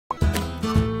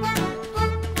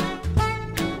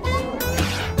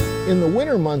In the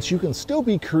winter months, you can still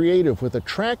be creative with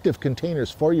attractive containers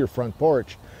for your front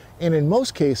porch, and in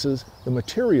most cases, the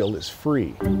material is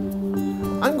free.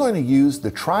 I'm going to use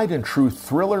the tried and true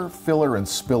thriller, filler, and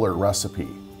spiller recipe.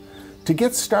 To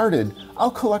get started,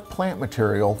 I'll collect plant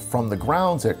material from the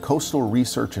grounds at Coastal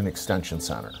Research and Extension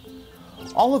Center.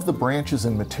 All of the branches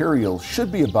and materials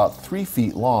should be about 3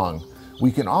 feet long. We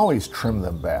can always trim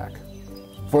them back.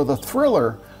 For the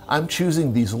thriller, I'm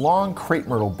choosing these long crape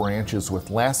myrtle branches with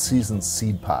last season's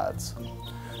seed pods.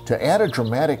 To add a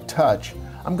dramatic touch,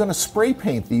 I'm going to spray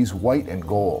paint these white and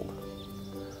gold.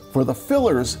 For the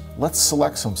fillers, let's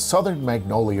select some southern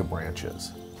magnolia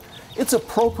branches. It's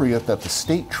appropriate that the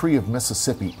state tree of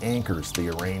Mississippi anchors the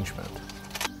arrangement.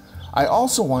 I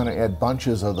also want to add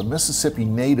bunches of the Mississippi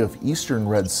native eastern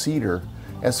red cedar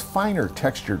as finer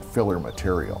textured filler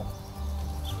material.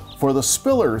 For the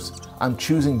spillers, I'm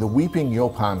choosing the weeping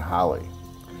yaupon holly.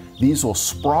 These will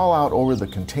sprawl out over the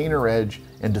container edge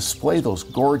and display those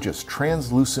gorgeous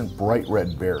translucent bright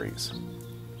red berries.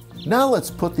 Now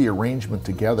let's put the arrangement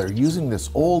together using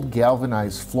this old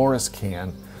galvanized florist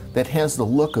can that has the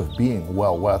look of being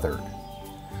well weathered.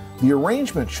 The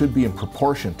arrangement should be in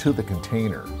proportion to the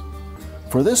container.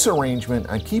 For this arrangement,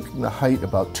 I'm keeping the height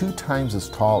about 2 times as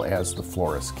tall as the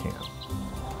florist can.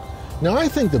 Now I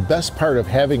think the best part of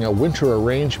having a winter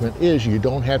arrangement is you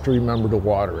don't have to remember to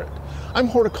water it. I'm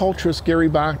horticulturist Gary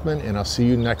Bachman, and I'll see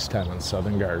you next time on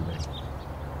Southern Gardening.